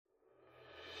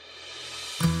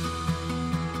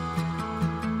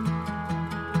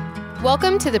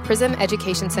Welcome to the Prism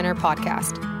Education Center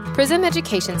podcast. Prism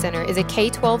Education Center is a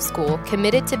K-12 school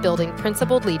committed to building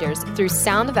principled leaders through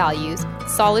sound values,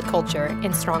 solid culture,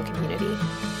 and strong community.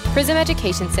 Prism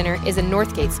Education Center is a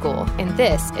Northgate school, and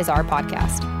this is our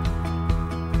podcast.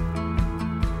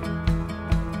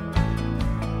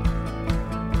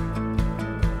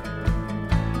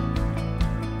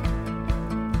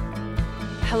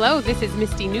 Hello, this is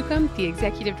Misty Newcomb, the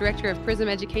Executive Director of Prism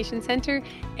Education Center,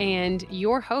 and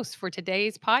your host for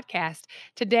today's podcast.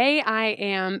 Today, I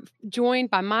am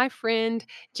joined by my friend,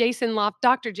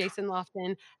 Dr. Jason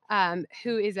Lofton,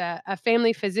 who is a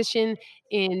family physician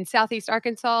in Southeast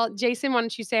Arkansas. Jason, why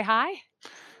don't you say hi?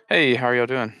 Hey, how are y'all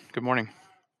doing? Good morning.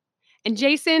 And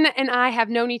Jason and I have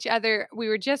known each other. We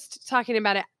were just talking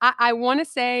about it. I want to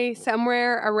say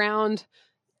somewhere around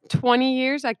 20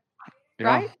 years,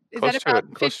 right? Is Close that to about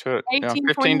it. Close to it. 18,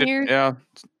 15 20 years?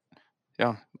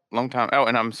 Yeah, long time. Oh,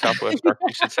 and I'm Southwest. You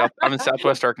said South. I'm in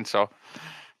Southwest Arkansas.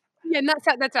 Yeah, not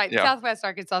South. That's right, Yeah. Southwest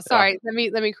Arkansas. Sorry, let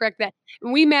me correct that.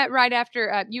 We met right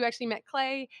after you actually met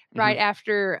Clay. Right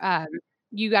after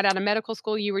you got out of medical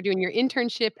school, you were doing your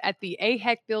internship at the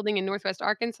AHEC building in Northwest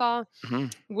Arkansas,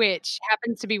 which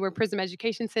happens to be where Prism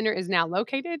Education Center is now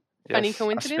located. Funny Yes,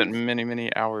 coincidence. I spent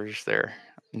many hours there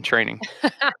in training.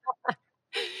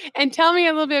 And tell me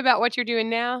a little bit about what you're doing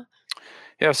now.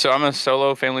 Yeah, so I'm a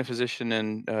solo family physician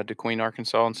in DeQueen,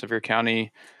 Arkansas, in Sevier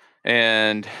County,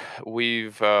 and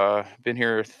we've been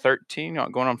here 13,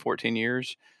 going on 14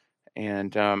 years.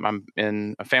 And I'm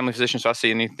in a family physician, so I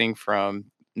see anything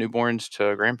from newborns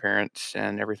to grandparents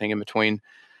and everything in between.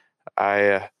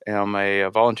 I am a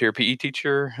volunteer PE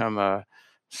teacher. I'm a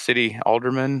city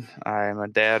alderman. I'm a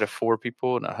dad of 4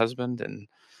 people and a husband, and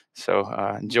so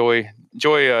enjoy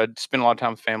spend a lot of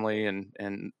time with family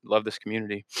and love this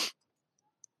community.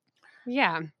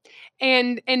 Yeah.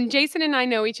 And Jason and I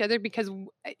know each other because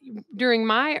during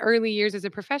my early years as a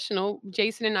professional,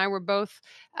 Jason and I were both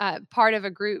part of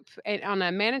a group on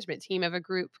a management team of a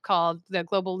group called the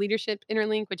Global Leadership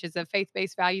Interlink, which is a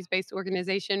faith-based, values-based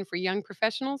organization for young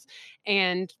professionals.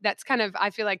 And that's kind of, I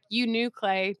feel like you knew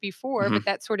Clay before, but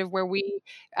that's sort of where we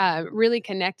really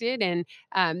connected. And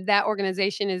that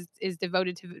organization is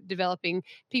devoted to developing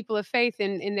people of faith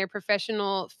in their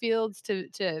professional fields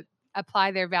to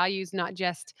apply their values, not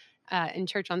just in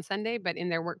church on Sunday, but in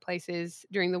their workplaces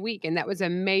during the week. And that was a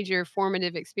major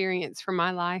formative experience for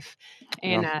my life.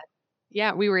 And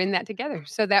we were in that together.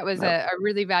 So that was a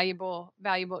really valuable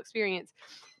experience.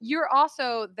 You're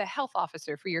also the health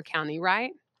officer for your county,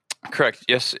 right? Correct.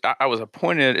 Yes, I was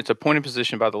appointed. It's a appointed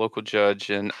position by the local judge,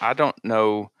 and I don't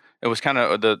know. It was kind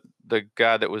of the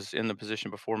guy that was in the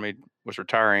position before me was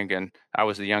retiring, and I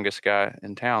was the youngest guy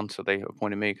in town, so they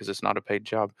appointed me because it's not a paid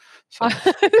job. So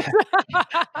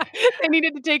they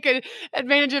needed to take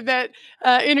advantage of that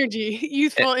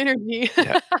youthful energy.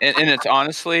 Yeah, and it's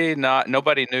honestly not.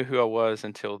 Nobody knew who I was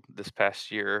until this past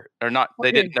year, or not.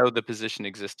 They didn't know the position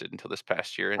existed until this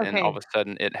past year, and all of a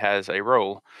sudden it has a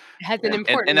role. It has an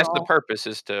important and that's role. the purpose,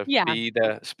 is to be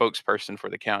the spokesperson for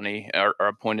the county, or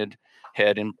appointed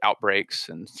head in outbreaks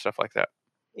and stuff like that.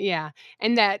 Yeah.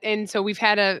 And so we've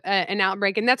had an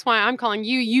outbreak, and that's why I'm calling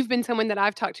you. You've been someone that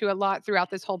I've talked to a lot throughout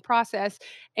this whole process.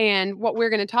 And what we're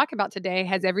going to talk about today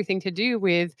has everything to do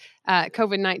with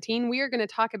COVID-19. We are going to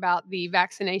talk about the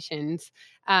vaccinations.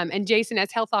 And Jason,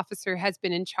 as health officer, has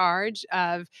been in charge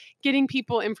of getting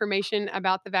people information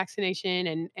about the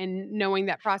vaccination and knowing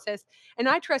that process. And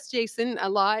I trust Jason a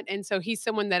lot. And so he's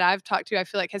someone that I've talked to, I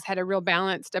feel like has had a real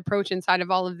balanced approach inside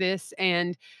of all of this,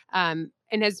 and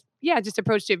has just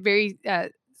approached it very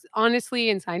honestly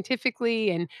and scientifically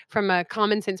and from a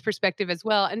common sense perspective as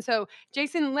well. And so,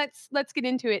 Jason, let's get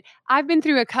into it. I've been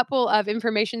through a couple of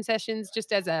information sessions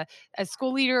just as a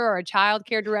school leader or a child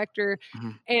care director,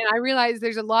 and I realized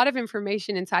there's a lot of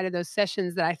information inside of those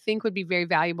sessions that I think would be very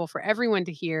valuable for everyone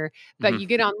to hear. But you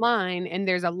get online and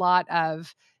there's a lot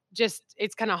of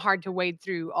it's kind of hard to wade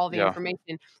through all the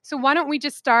information. So why don't we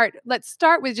let's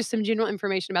start with just some general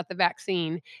information about the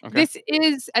vaccine. Okay. This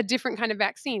is a different kind of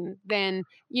vaccine than,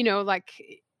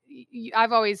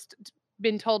 I've always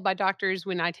been told by doctors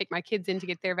when I take my kids in to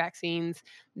get their vaccines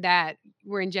that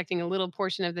we're injecting a little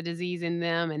portion of the disease in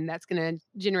them, and that's going to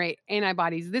generate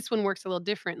antibodies. This one works a little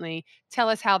differently. Tell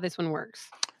us how this one works.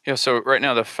 Yeah, so right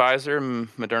now the Pfizer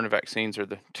and Moderna vaccines are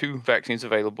the 2 vaccines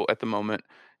available at the moment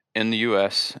in the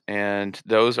U.S., and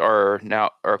those are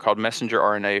called messenger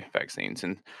RNA vaccines.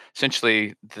 And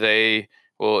essentially, they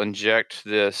will inject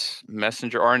this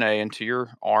messenger RNA into your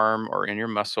arm or in your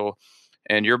muscle,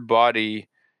 and your body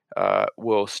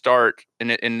will start.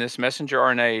 And this messenger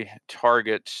RNA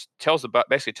tells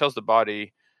the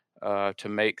body to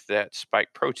make that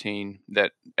spike protein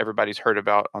that everybody's heard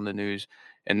about on the news,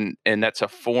 and that's a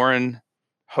foreign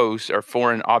host or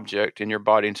foreign object in your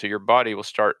body, and so your body will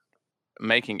start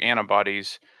making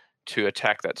antibodies to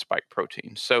attack that spike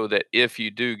protein, so that if you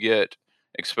do get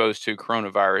exposed to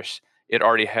coronavirus, it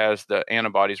already has the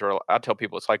antibodies. Or I tell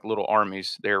people it's like little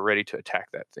armies; they're ready to attack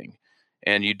that thing,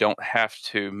 and you don't have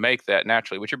to make that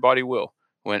naturally, which your body will.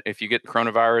 When if you get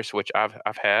coronavirus, which I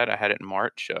had it in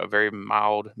March, very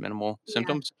mild, minimal Yeah.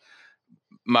 symptoms.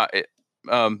 But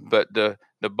the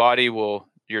body will,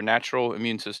 your natural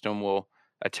immune system will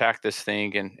attack this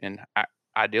thing and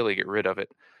ideally get rid of it.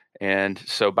 And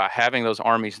so by having those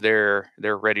armies there,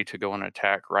 they're ready to go on an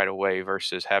attack right away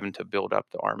versus having to build up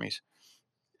the armies.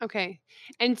 Okay.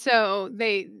 And so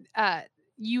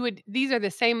you would, these are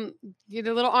the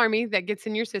little army that gets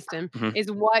in your system Mhm.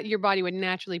 is what your body would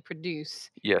naturally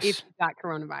produce if Yes. you got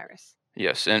coronavirus.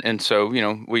 Yes. And so,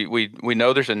 we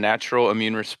know there's a natural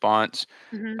immune response.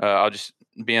 Hmm. I'll just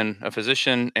being a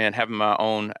physician and having my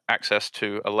own access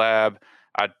to a lab.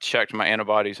 I checked my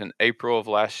antibodies in April of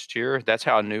last year. That's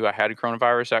how I knew I had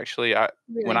coronavirus. Actually,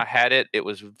 when I Really? had it, it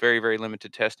was very, very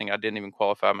limited testing. I didn't even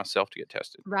qualify myself to get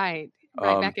tested. Right.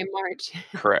 Right. Um, Back in March.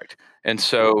 Correct. And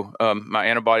so my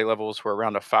antibody levels were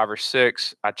around a 5 or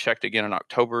 6. I checked again in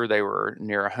October; they were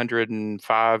near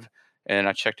 105. And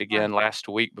I checked Wow. again last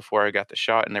week before I got the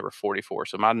shot, and they were 44.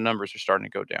 So my numbers are starting to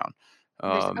go down.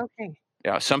 Um, Okay.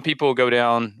 yeah, some people go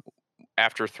down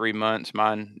after 3 months.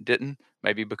 Mine didn't,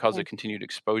 maybe because Okay. of continued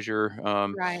exposure.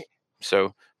 Right.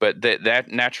 But that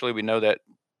naturally we know that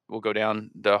will go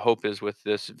down. The hope is with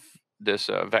this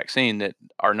vaccine that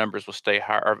our numbers will stay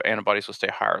higher, our antibodies will stay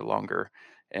higher longer,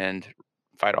 and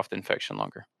fight off the infection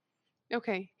longer.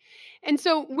 Okay. And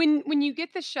so when you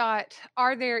get the shot,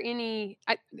 are there any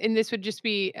and this would just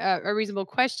be a reasonable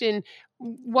question,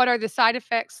 what are the side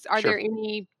effects? Sure.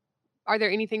 Are there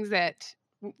any things that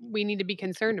we need to be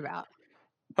concerned about?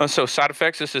 So side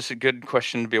effects. This is a good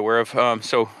question to be aware of.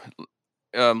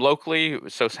 Locally,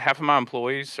 so half of my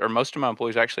employees, or most of my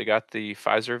employees, actually got the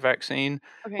Pfizer vaccine.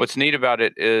 Okay. What's neat about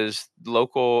it is a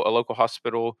local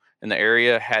hospital in the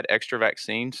area had extra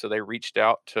vaccines, so they reached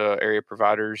out to area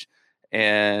providers,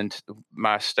 and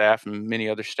my staff and many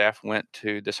other staff went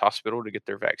to this hospital to get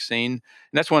their vaccine. And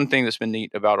that's one thing that's been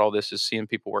neat about all this is seeing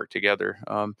people work together.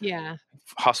 Yeah.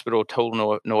 Hospital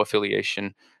total no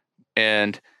affiliation,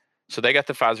 and so they got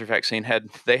the Pfizer vaccine.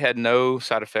 They had no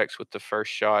side effects with the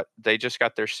first shot. They just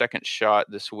got their second shot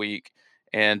this week,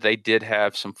 and they did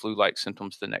have some flu-like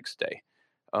symptoms the next day.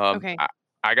 Um, Okay. I,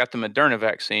 I got the Moderna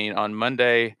vaccine on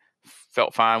Monday.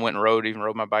 Felt fine. Went and even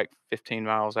rode my bike 15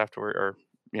 miles afterward, or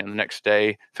the next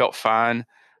day. Felt fine,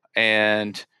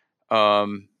 and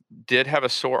did have a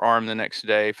sore arm the next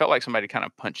day. Felt like somebody kind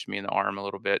of punched me in the arm a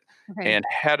little bit, Okay. and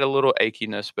had a little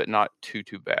achiness, but not too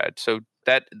bad. So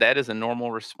that is a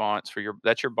normal response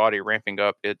that's your body ramping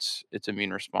up its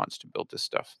immune response to build this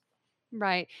stuff.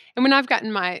 Right. And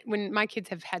when my kids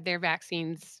have had their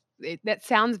vaccines, that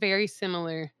sounds very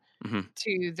similar Hmm.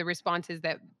 to the responses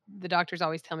that the doctors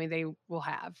always tell me they will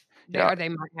have, Yeah, they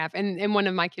might have, and one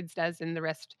of my kids does, and the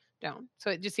rest don't.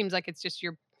 So it just seems like it's just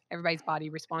everybody's body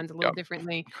responds a yeah, little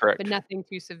differently, but correct, nothing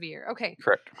too severe. Okay,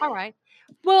 correct. all right.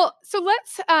 Well, so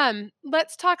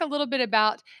let's talk a little bit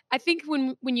about. I think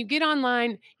when you get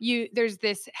online, there's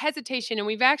this hesitation, and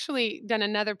we've actually done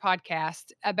another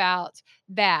podcast about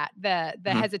the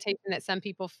Hmm. hesitation that some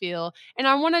people feel, and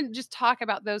I want to just talk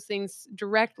about those things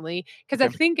directly because I Okay,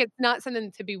 think it's not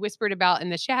something to be whispered about in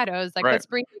the shadows. Like, right, let's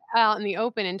bring it out in the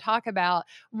open and talk about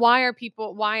why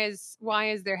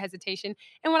is there hesitation?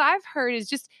 And what I've heard is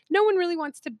just no one really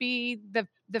wants to be the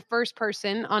first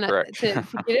person on a correct. to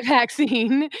get a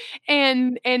vaccine,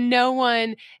 and no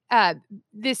one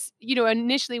this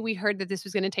initially we heard that this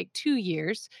was going to take 2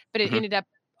 years, but it Hmm. ended up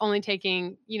only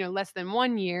taking less than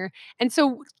 1 year. And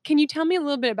so, can you tell me a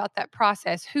little bit about that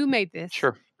process? Who made this,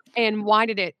 Sure. and why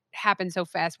did it happen so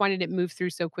fast? Why did it move through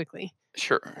so quickly?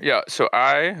 Sure. Yeah. So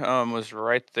I was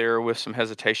right there with some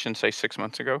hesitation, say 6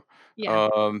 months ago, Yeah.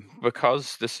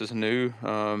 because this is new.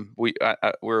 I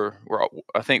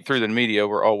think through the media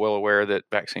we're all well aware that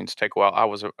vaccines take a while. I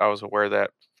was aware of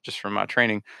that just from my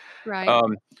training. Right.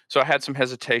 Um, so I had some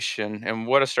hesitation, and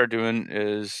what I started doing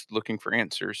is looking for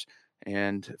answers,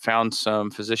 and found some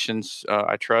physicians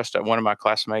I trust. One of my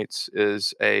classmates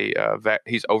is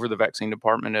he's over the vaccine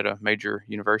department at a major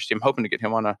university. I'm hoping to get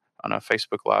him on a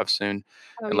Facebook Live soon,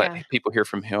 Oh, and let yeah. people hear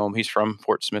from him. He's from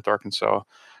Fort Smith, Arkansas,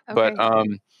 but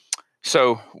Okay.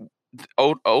 so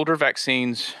older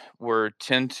vaccines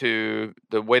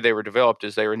the way they were developed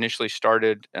is they were initially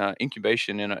started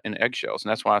incubation in eggshells, and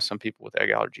that's why some people with egg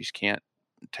allergies can't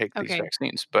take these Okay.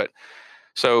 vaccines. But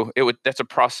so that's a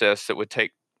process that would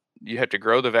take. You have to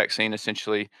grow the vaccine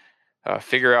essentially,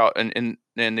 figure out, and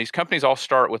these companies all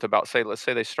start with about, let's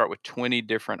say they start with 20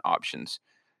 different options,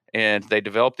 and they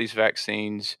develop these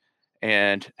vaccines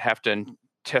and have to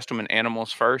test them in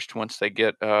animals first. Once they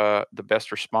get the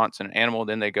best response in an animal,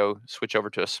 then they go switch over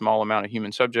to a small amount of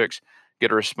human subjects,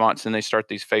 get a response, and they start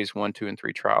these phase 1, 2, and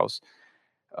 3 trials.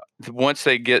 Once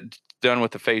they get done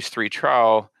with the phase 3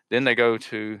 trial, then they go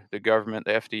to the government,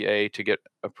 the FDA, to get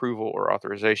approval or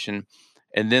authorization,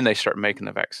 and then they start making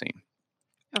the vaccine.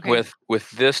 Okay.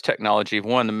 With this technology,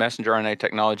 one, the messenger RNA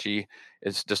technology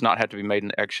does not have to be made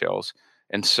in eggshells,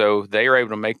 and so they are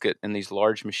able to make it in these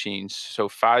large machines. So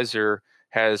Pfizer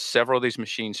has several of these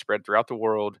machines spread throughout the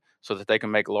world so that they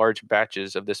can make large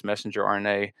batches of this messenger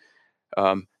RNA.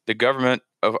 The government,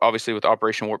 obviously with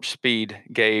Operation Warp Speed,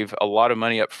 gave a lot of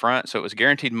money up front, so it was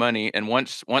guaranteed money. And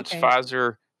once Okay.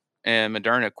 Pfizer and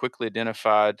Moderna quickly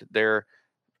identified their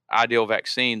ideal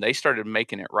vaccine, they started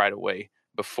making it right away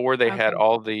before they had Okay.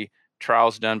 all the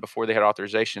trials done, before they had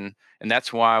authorization. And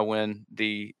that's why when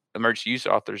the emergency use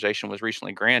authorization was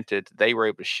recently granted, they were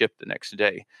able to ship the next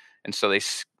day. And so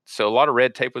so a lot of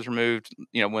red tape was removed.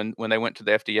 When they went to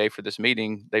the FDA for this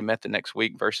meeting, they met the next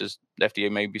week versus the FDA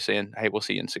may be saying, "Hey, we'll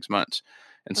see you in 6 months."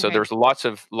 And so Okay. there's lots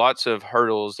of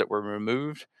hurdles that were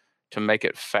removed to make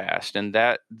it fast. And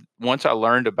that once I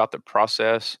learned about the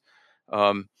process,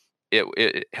 um,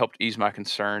 it helped ease my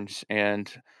concerns.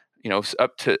 And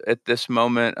up to at this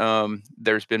moment,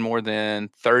 there's been more than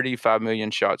 35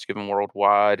 million shots given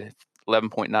worldwide,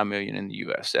 11.9 million in the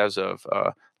U.S. as of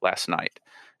last night.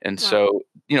 And Wow. so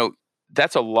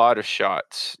that's a lot of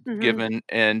shots Mhm. given.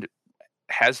 And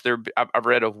I've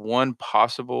read of one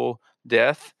possible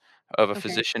death of a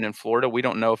Okay. physician in Florida. We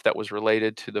don't know if that was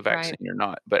related to the Right. vaccine or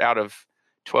not, but out of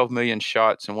 12 million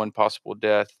shots and one possible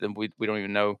death, then we don't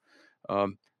even know.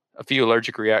 Um, a few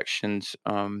allergic reactions.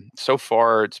 So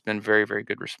far, it's been very, very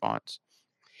good response.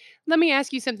 Let me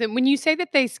ask you something. When you say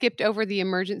that they skipped over the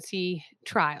emergency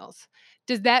trials,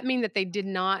 does that mean that they did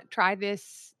not try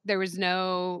this? There was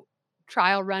no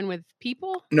trial run with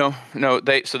people? No, no,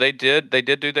 they did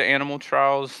do the animal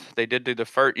trials. They did do the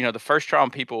first trial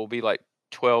on people will be like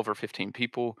 12 or 15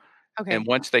 people. And Okay.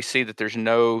 once they see that there's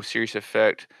no serious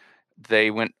effect,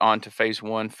 they went on to phase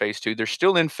 1, phase 2. They're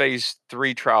still in phase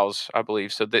 3 trials, I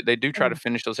believe. So they do try to Okay.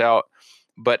 finish those out.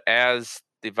 But as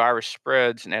the virus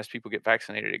spreads and as people get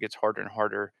vaccinated, it gets harder and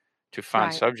harder to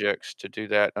find Right. subjects to do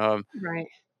that. Right.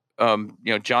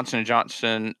 Johnson and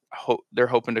Johnson, they're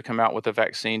hoping to come out with a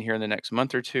vaccine here in the next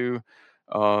month or two.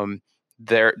 Um,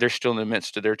 they're still in the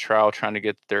midst of their trial, trying to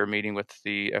get their meeting with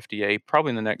the FDA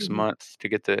probably in the next Mhm. month to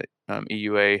get the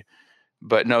EUA.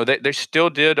 But no, they still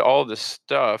did all the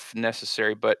stuff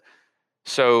necessary. But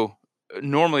so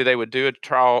normally they would do a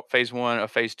trial, phase 1, a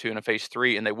phase 2, and a phase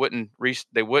 3, and they wouldn't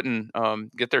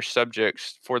get their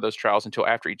subjects for those trials until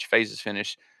after each phase is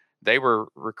finished. They were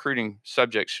recruiting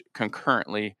subjects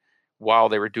concurrently while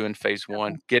they were doing phase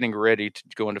 1, Okay. getting ready to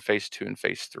go into phase 2 and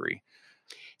phase 3.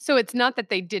 So it's not that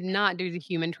they did not do the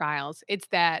human trials, it's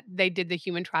that they did the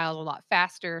human trials a lot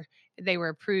faster, they were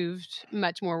approved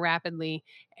much more rapidly,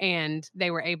 and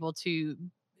they were able to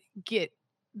get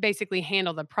basically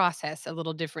handle the process a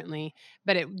little differently,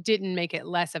 but it didn't make it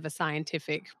less of a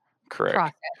scientific Correct.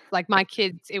 process. Like my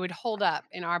kids, it would hold up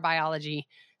in our biology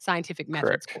scientific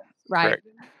methods Correct. course, right? Correct.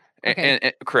 And, Okay.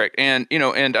 and correct. And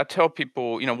I tell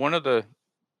people, one of the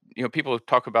people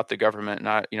talk about the government, and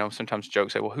I, sometimes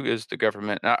joke, say, well, who is the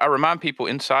government? And I remind people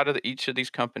inside of each of these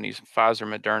companies, Pfizer,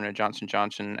 Moderna, Johnson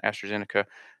Johnson, AstraZeneca,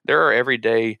 there are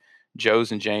everyday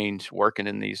Joes and Janes working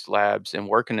in these labs and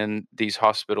working in these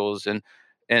hospitals.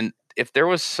 And if there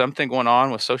was something going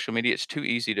on with social media, it's too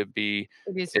easy to be,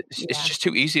 It is, it's yeah, just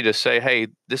too easy to say, hey,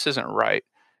 this isn't right.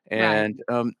 right. And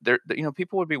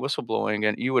people would be whistleblowing,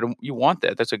 and you want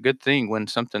that. That's a good thing when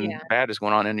something Yeah. bad is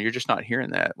going on, and you're just not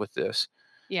hearing that with this.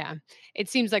 Yeah. It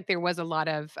seems like there was a lot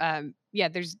of yeah,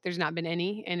 there's not been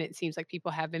any, and it seems like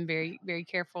people have been very very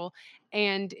careful,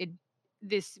 and it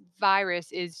this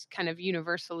virus is kind of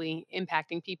universally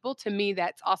impacting people. To me,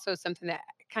 that's also something that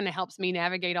kind of helps me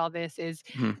navigate all this is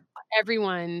Mhm.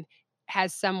 everyone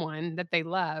has someone that they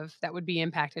love that would be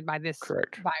impacted by this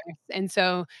Correct. virus. And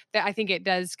so that I think it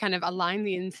does kind of align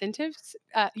the incentives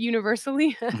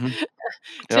universally Mhm.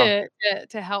 Yeah,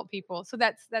 to help people. So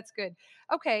that's good.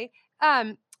 Okay.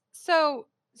 Um, so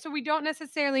so we don't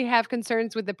necessarily have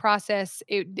concerns with the process.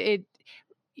 It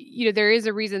there is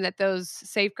a reason that those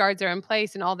safeguards are in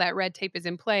place and all that red tape is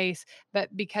in place,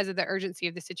 but because of the urgency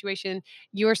of the situation,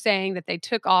 you're saying that they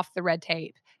took off the red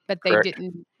tape, but they correct.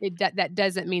 didn't that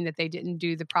doesn't mean that they didn't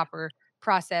do the proper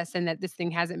process and that this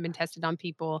thing hasn't been tested on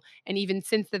people. And even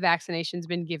since the vaccination's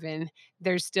been given,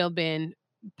 there's still been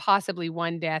possibly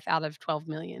one death out of 12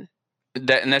 million. And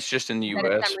that's just in the Is that a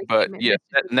U.S. summary But statement? yeah,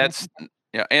 That's just that's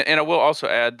yeah. And I will also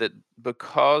add that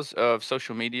because of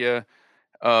social media,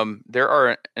 there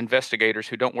are investigators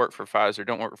who don't work for Pfizer,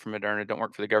 don't work for Moderna, don't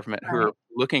work for the government, who are right.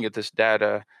 looking at this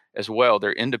data as well.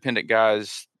 They're independent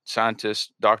guys,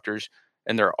 scientists, doctors,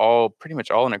 and they're all pretty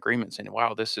much all in agreement saying,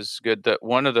 "Wow, this is good." That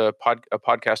one of the a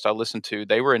podcast I listened to,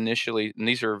 they were initially, and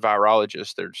these are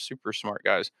virologists, they're super smart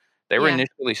guys. They were Yeah,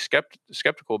 initially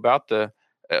skeptical about the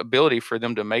ability for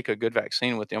them to make a good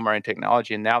vaccine with the mRNA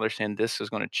technology, and now they're saying this is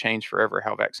going to change forever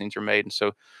how vaccines are made. And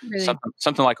so really.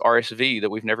 something like RSV that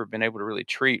we've never been able to really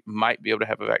treat might be able to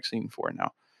have a vaccine for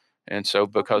now. And so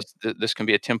Okay. because this can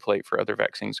be a template for other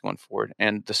vaccines going forward,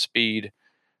 and the speed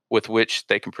with which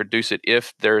they can produce it,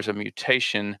 if there's a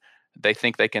mutation, they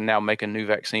think they can now make a new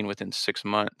vaccine within 6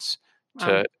 months Wow.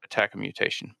 to attack a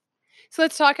mutation. So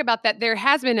let's talk about that. There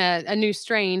has been a new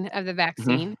strain of the Hmm.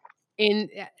 vaccine in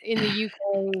the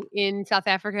UK, in South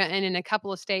Africa, and in a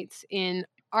couple of states in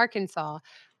Arkansas.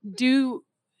 Do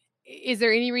Is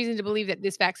there any reason to believe that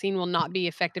this vaccine will not be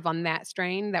effective on that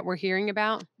strain that we're hearing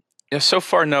about? Yeah, so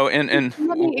far no, and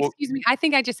Let me excuse me, I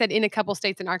think I just said in a couple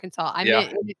states in Arkansas. I yeah,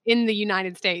 meant in the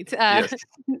United States. yes.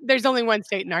 There's only one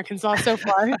state in Arkansas so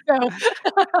far, so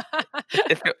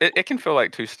It can feel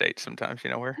like two states sometimes,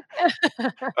 where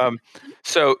Um,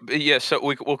 yeah, so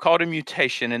we'll call it a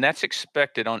mutation, and that's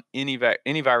expected on any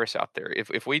virus out there.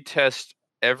 If we test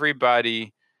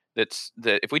everybody that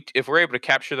if we're able to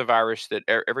capture the virus that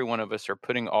every one of us are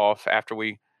putting off after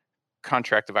we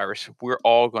contract the virus, we're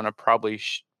all going to probably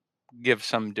give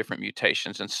some different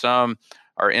mutations, and some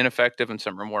are ineffective and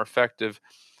some are more effective.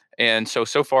 And so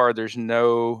far, there's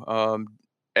no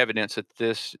evidence that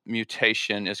this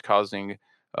mutation is causing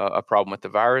a problem with the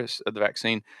virus of the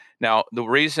vaccine. Now, the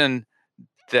reason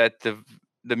that the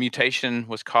mutation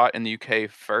was caught in the UK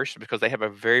first because they have a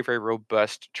very, very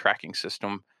robust tracking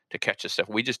system to catch this stuff.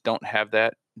 We just don't have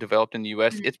that developed in the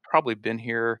US. Mhm, It's probably been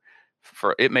here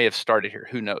it may have started here.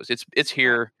 Who knows? It's right.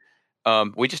 here.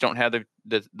 We just don't have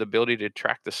the ability to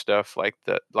track the stuff like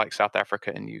South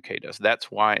Africa and the UK does.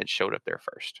 That's why it showed up there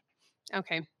first.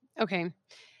 Okay. Okay.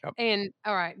 Yep. And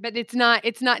all right, but it's not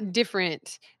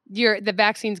different. The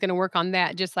vaccine's gonna work on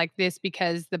that just like this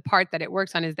because the part that it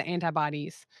works on is the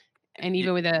antibodies. And Y-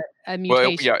 even with a Well,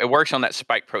 mutation yeah, it works on that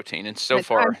spike protein, and so but I'm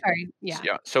far, sorry, yeah.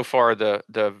 yeah, so far the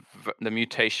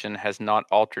mutation has not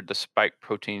altered the spike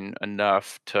protein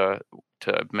enough to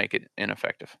make it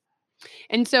ineffective.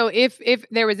 And so if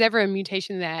there was ever a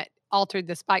mutation that altered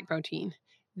the spike protein,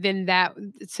 then that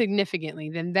significantly,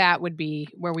 then that would be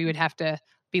where we would have to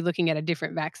be looking at a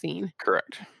different vaccine.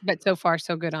 Correct. But so far,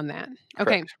 so good on that.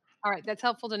 Okay. Correct. All right. That's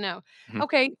helpful to know. Mhm.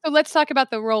 Okay. So let's talk about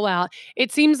the rollout.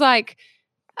 It seems like,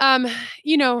 um,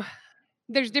 you know,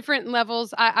 there's different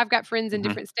levels. I've got friends in Mhm.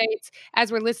 different states.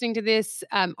 As we're listening to this,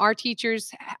 our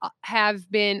teachers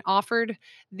have been offered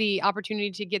the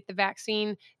opportunity to get the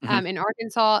vaccine Mhm. in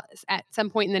Arkansas at some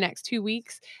point in the next 2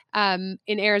 weeks. In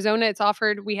Arizona, it's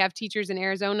offered. We have teachers in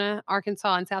Arizona,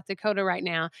 Arkansas, and South Dakota right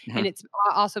now, and Mhm. it's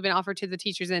also been offered to the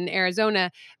teachers in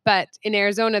Arizona. But in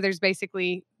Arizona,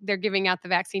 they're giving out the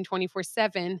vaccine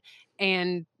 24/7,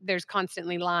 and there's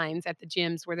constantly lines at the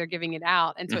gyms where they're giving it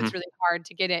out, and so Mhm. it's really hard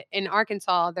to get it. In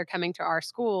Arkansas, they're coming to our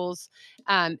schools,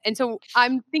 and so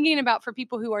I'm thinking about for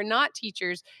people who are not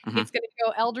teachers, Mhm. it's gonna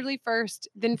go elderly first,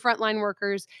 then frontline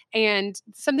workers, and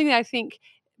something that I think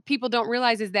people don't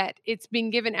realize is that it's being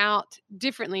given out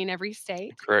differently in every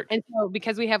state, Correct. and so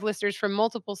because we have listeners from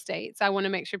multiple states, I wanna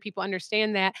make sure people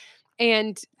understand that,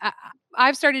 and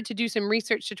I've started to do some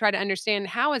research to try to understand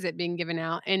how is it being given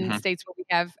out in Mhm. states where we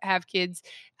have kids,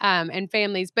 and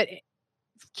families, but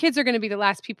kids are gonna be the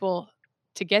last people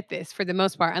to get this for the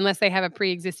most part, unless they have a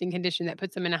pre-existing condition that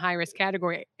puts them in a high-risk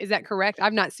category. Is that correct?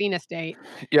 I've not seen a state.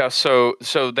 Yeah, so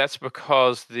that's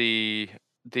because the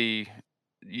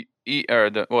or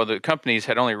the companies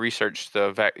had only researched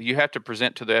you have to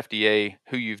present to the FDA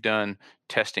who you've done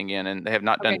testing in, and they have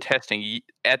not done Okay, testing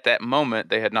at that moment.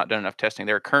 They had not done enough testing.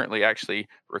 They're currently actually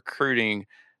recruiting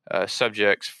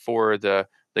subjects for the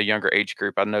younger age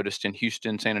group. I noticed in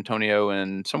Houston, San Antonio,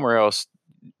 and somewhere else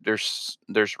there's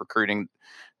recruiting.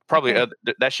 Probably okay,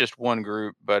 that's just one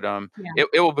group, but yeah,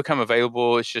 it will become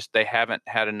available. It's just they haven't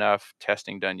had enough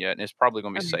testing done yet, and it's probably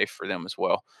going to be okay, safe for them as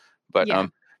well. But yeah,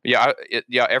 yeah,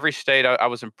 yeah, every state I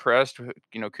was impressed.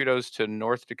 Kudos to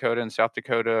North Dakota and South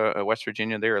Dakota, West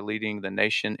Virginia. They are leading the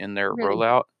nation in their really?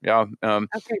 rollout. Yeah,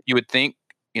 Okay, you would think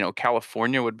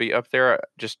California would be up there.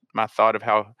 Just my thought of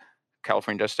how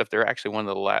California does stuff. They're actually one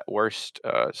of the worst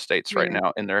states right Really?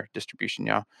 now in their distribution.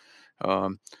 Yeah.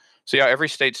 Um, so yeah, every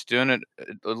state's doing it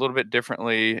a little bit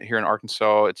differently. Here in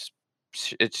Arkansas,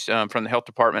 it's from the health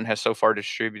department has so far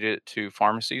distributed it to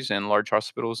pharmacies and large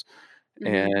hospitals, Hmm.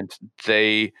 and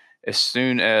they, as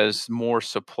soon as more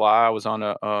supply, I was on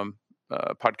a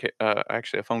podcast,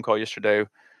 actually a phone call yesterday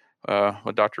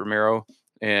with Dr. Romero,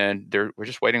 and we're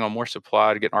just waiting on more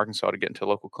supply to get in Arkansas to get into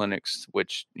local clinics.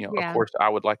 Which, of Yeah. course, I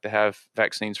would like to have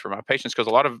vaccines for my patients, because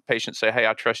a lot of patients say, "Hey,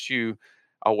 I trust you.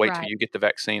 I'll wait till Right. you get the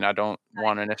vaccine. I don't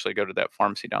want to necessarily go to that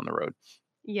pharmacy down the road."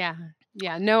 Yeah.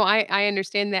 Yeah. No, I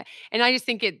understand that. And I just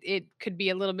think it could be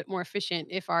a little bit more efficient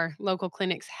if our local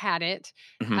clinics had it.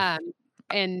 Hmm. Um,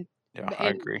 and Yeah, I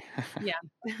and agree. yeah.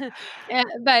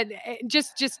 But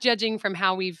just judging from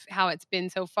how it's been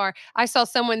so far, I saw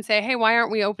someone say, "Hey, why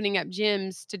aren't we opening up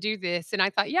gyms to do this?" And I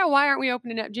thought, "Yeah, why aren't we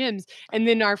opening up gyms?" And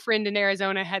then our friend in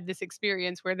Arizona had this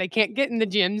experience where they can't get in the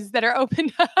gyms that are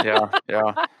open. Yeah,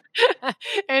 yeah.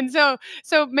 And so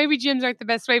maybe gyms aren't the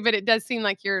best way, but it does seem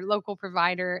like your local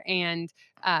provider and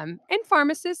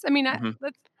pharmacists. I mean, Hmm.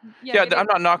 let's yeah, Yeah, give it I'm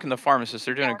not knocking the pharmacists.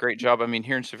 They're doing a yeah, great job. I mean,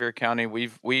 here in Sevier County,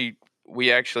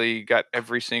 we actually got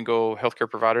every single healthcare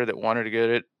provider that wanted to get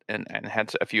it, and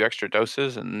had a few extra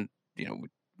doses, and you know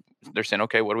they're saying,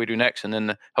 okay, what do we do next? And then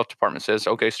the health department says,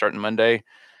 okay, starting Monday,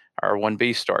 our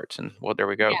 1B starts, and well, there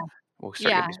we go. yeah, We'll start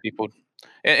getting yeah, these people.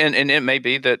 And it may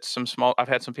be that I've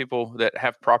had some people that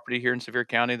have property here in Sevier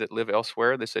County that live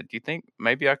elsewhere. They said, "Do you think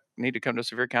maybe I need to come to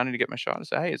Sevier County to get my shot?" I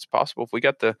said, "Hey, it's possible. If we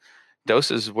got the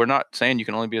doses, we're not saying you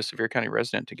can only be a Sevier County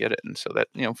resident to get it." And so that,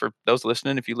 for those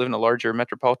listening, if you live in a larger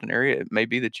metropolitan area, it may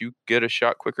be that you get a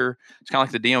shot quicker. It's kind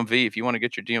of like the DMV. If you want to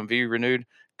get your DMV renewed,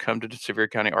 come to Sevier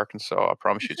County, Arkansas. I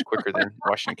promise you, it's quicker than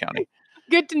Washington County.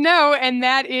 good to know. And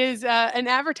that is an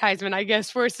advertisement, I guess,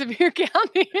 for Sevier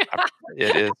County. I,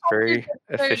 it is very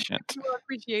Very efficient. we'll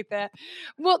appreciate that.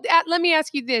 Well, let me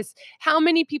ask you this: how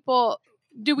many people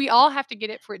do we all have to get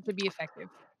it for it to be effective?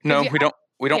 Because No, we don't.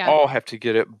 We don't yeah, all have to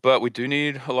get it, but we do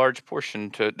need a large portion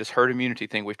to this herd immunity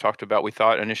thing we've talked about. We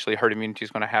thought initially herd immunity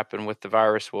is going to happen with the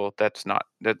virus. Well, that's not.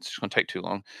 That's going to take too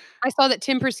long. I saw that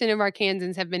 10% of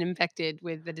Arkansans have been infected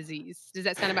with the disease. Does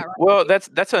that sound about right to Well, you?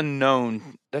 that's a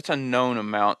known. That's a known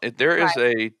amount.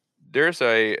 Right. There's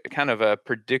a kind of a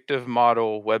predictive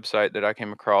model website that I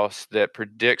came across that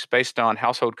predicts based on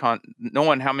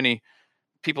knowing how many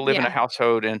people live in a Yeah.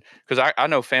 household. And because I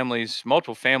know families,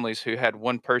 multiple families, who had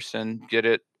one person get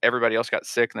it, everybody else got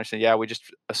sick, and they're saying, yeah, we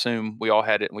just assume we all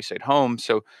had it and we stayed home.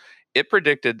 So it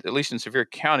predicted, at least in Sevier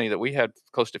County, that we had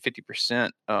close to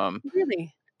 50%.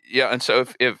 Really? Yeah, and so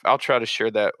if I'll try to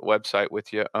share that website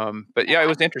with you. But Yeah. yeah, it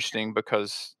was interesting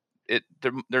because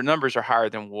their numbers are higher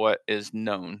than what is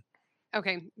known.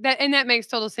 Okay. That makes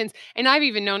total sense. And I've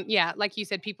even known, yeah, like you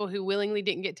said, people who willingly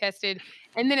didn't get tested.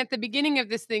 And then at the beginning of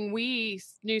this thing,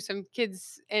 knew some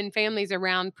kids and families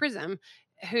around Prism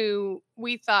who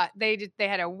we thought they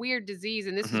had a weird disease,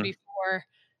 and this was Hmm. before.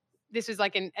 This was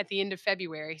like at the end of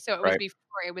February, so it was Right.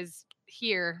 before it was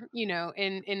here,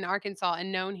 in Arkansas and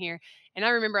known here. And I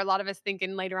remember a lot of us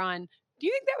thinking later on, "Do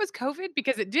you think that was COVID?"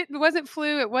 Because it wasn't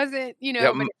flu, it wasn't,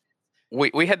 Yeah. but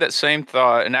We had that same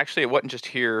thought, and actually, it wasn't just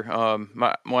here.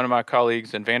 One of my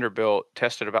colleagues in Vanderbilt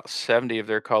tested about 70 of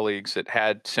their colleagues that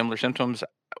had similar symptoms.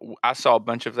 I saw a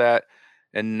bunch of that,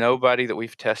 and nobody that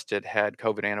we've tested had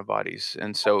COVID antibodies.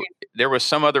 And so okay, there was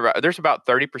there's about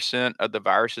 30% of the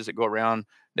viruses that go around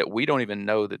that we don't even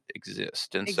know that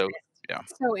exist. And so, exist. yeah,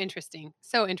 So interesting.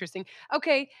 So interesting.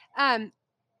 Okay, um,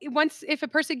 once if a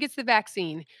person gets the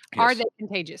vaccine, are yes. they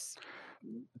contagious?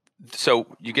 So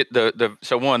you get the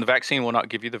vaccine will not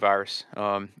give you the virus.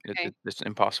 Okay, It's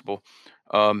impossible.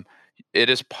 Um, it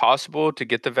is possible to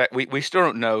get we still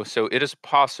don't know. So it is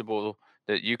possible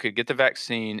that you could get the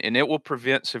vaccine and it will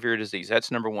prevent severe disease.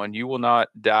 That's number one. You will not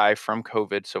die from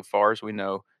COVID, so far as we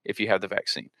know, if you have the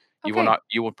vaccine. okay,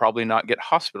 You will probably not get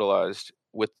hospitalized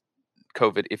with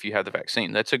COVID if you have the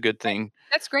vaccine. That's a good thing.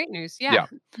 that's great news. Yeah.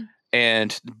 Yeah.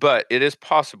 But it is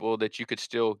possible that you could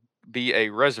still be a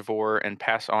reservoir and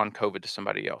pass on COVID to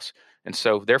somebody else. And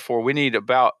so therefore we need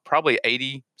about probably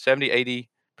 80%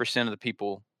 of the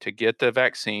people to get the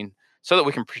vaccine so that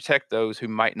we can protect those who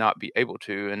might not be able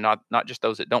to, and not just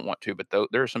those that don't want to, but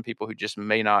there are some people who just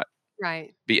may not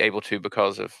Right. be able to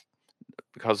because of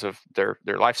their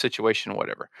life situation,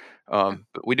 whatever.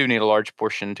 But we do need a large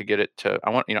portion to get it to.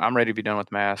 I'm ready to be done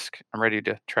with mask. I'm ready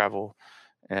to travel,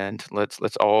 and let's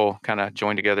all kind of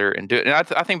join together and do it. And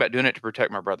I think about doing it to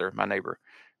protect my brother, my neighbor.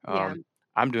 Yeah.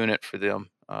 I'm doing it for them.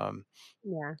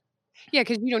 Yeah. Yeah,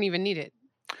 because you don't even need it.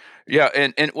 Yeah,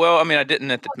 and well, I mean, I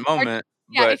didn't at the Or moment,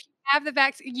 yeah, but if have the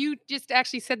vaccine, you just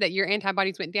actually said that your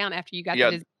antibodies went down after you got the Yeah.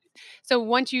 disease.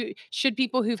 So should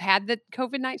people who've had the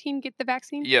COVID-19 get the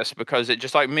vaccine? Yes, because it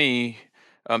just like me,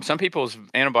 some people's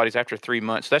antibodies after 3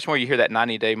 months. That's where you hear that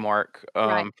 90-day mark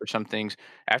Right. for some things.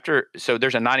 So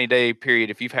there's a 90-day period.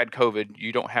 If you've had COVID,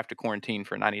 you don't have to quarantine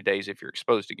for 90 days if you're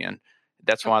exposed again.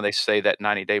 That's why Okay. they say that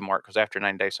 90-day mark, because after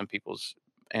 90 days, some people's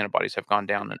antibodies have gone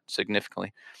down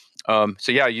significantly.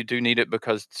 So yeah, you do need it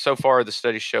because so far the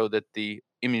studies show that the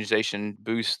immunization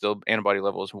boosts the antibody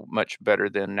levels much better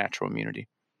than natural immunity.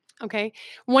 Okay.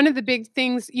 One of the big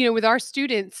things, with our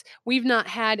students, we've not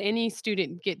had any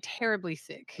student get terribly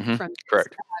sick from this.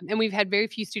 Correct. And we've had very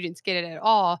few students get it at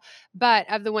all. But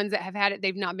of the ones that have had it,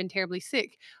 they've not been terribly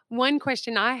sick. One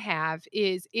question I have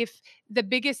is if the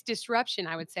biggest disruption,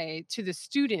 I would say, to the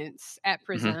students at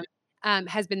Prism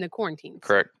has been the quarantines.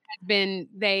 Correct. Has been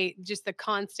just the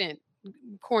constant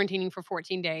quarantining for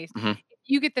 14 days. Mhm. If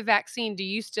you get the vaccine, do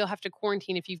you still have to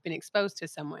quarantine if you've been exposed to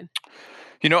someone?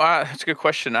 That's a good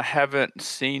question. I haven't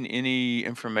seen any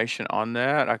information on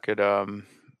that. I could, I've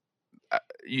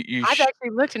actually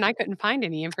looked and I couldn't find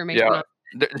any information yeah.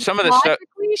 on Some of the stuff.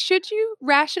 logically, should you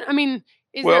ration I mean,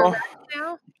 is there a Well,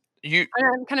 rationale? you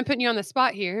I'm kinda putting you on the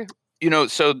spot here.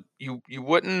 so you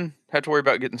wouldn't have to worry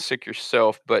about getting sick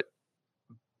yourself, but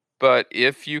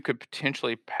if you could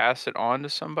potentially pass it on to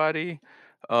somebody,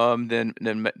 then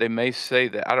they may say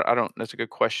that. I don't. That's a good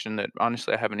question that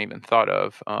honestly I haven't even thought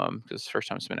of. Because it's the first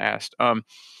time it's been asked.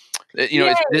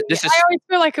 Yay! This is I always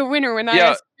feel like a winner when I yeah.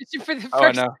 ask a question for the Oh, I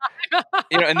first know. time.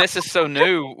 And this is so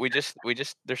new. We just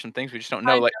there's some things we just don't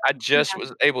I know. know, Like I just yeah.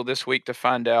 was able this week to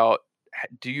find out.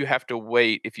 Do you have to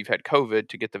wait if you've had COVID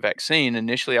to get the vaccine?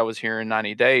 Initially, I was hearing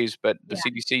 90 days, but the Yeah,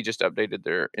 CDC just updated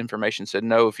their information. Said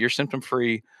no, if you're symptom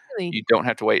free, really. you don't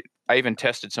have to wait. I even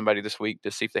tested somebody this week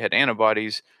to see if they had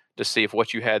antibodies to see if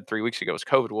what you had 3 weeks ago was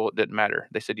COVID. Well, it didn't matter.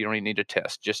 They said you don't even need a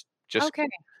test. Just Okay.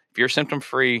 if you're symptom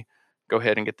free, go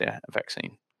ahead and get the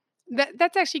vaccine.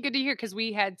 That's actually good to hear because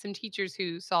we had some teachers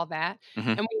who saw that, hmm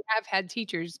and we have had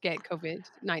teachers get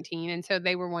COVID-19, and so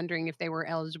they were wondering if they were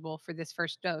eligible for this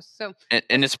first dose. So And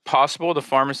that's it's possible the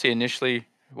pharmacy initially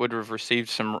would have received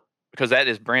some because that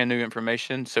is brand new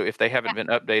information. So if they yeah, haven't been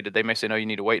updated, they may say, no, you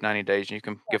need to wait 90 days and you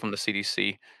can yeah. give them the CDC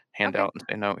Okay. handout and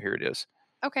say, no, here it is.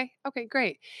 Okay. Okay,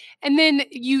 great. And then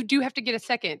you do have to get a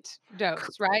second C-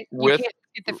 dose, right? You With can't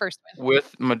get the first one.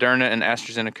 with Moderna and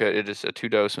AstraZeneca, it is a 2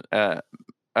 dose.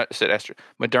 I said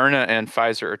Moderna and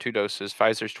Pfizer are 2 doses.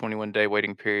 Pfizer's 21-day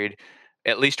waiting period,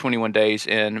 at least 21 days,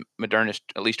 and Moderna's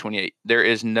at least 28. There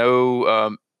is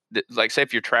no like say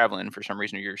if you're traveling for some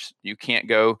reason you can't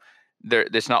go there.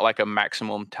 It's not like a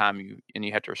maximum time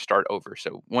you have to start over.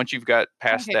 So once you've got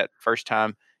past Okay. that first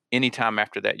time, any time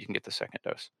after that you can get the second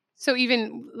dose. So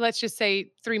even let's just say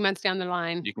 3 months down the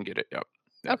line. You can get it. Yep.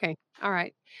 Yep. Okay. All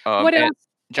right. What And else? Oh,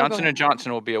 go Johnson ahead. and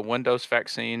Johnson will be a 1 dose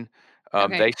vaccine.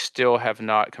 Okay. They still have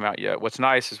not come out yet. What's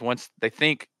nice is once they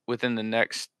think within the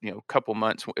next couple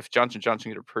months, if Johnson and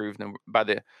Johnson get approved, then by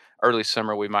the early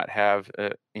summer we might have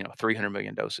 300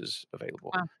 million doses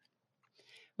available. Wow.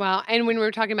 Wow. And when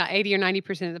we're talking about 80 or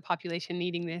 90% of the population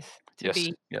needing this to Yes,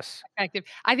 be yes. effective,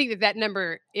 I think that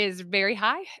number is very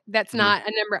high. That's Mhm. not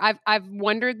a number I've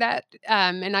wondered that,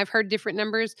 and I've heard different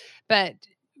numbers, but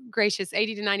gracious,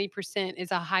 80 to 90%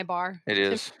 is a high bar It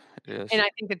to. is. It And is. I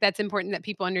think that that's important that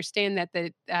people understand that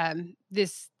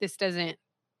this doesn't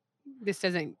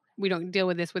we don't deal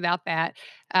with this without that.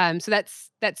 So that's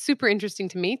super interesting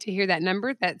to me to hear that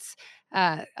number. That's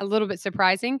a little bit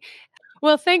surprising.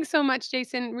 Well, thanks so much,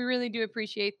 Jason. We really do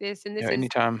appreciate this, and Yeah, this is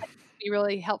anytime. be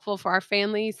really helpful for our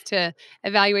families to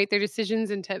evaluate their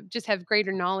decisions and to just have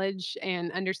greater knowledge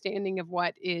and understanding of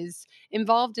what is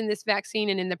involved in this vaccine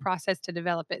and in the process to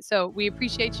develop it. So we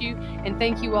appreciate you and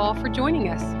thank you all for joining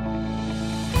us.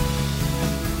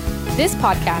 This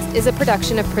podcast is a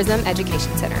production of Prism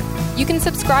Education Center. You can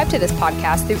subscribe to this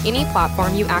podcast through any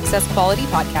platform you access quality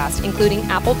podcasts, including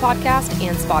Apple Podcast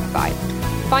and Spotify.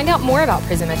 Find out more about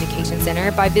Prism Education Center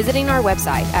by visiting our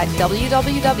website at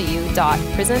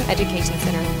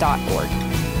www.prismeducationcenter.org.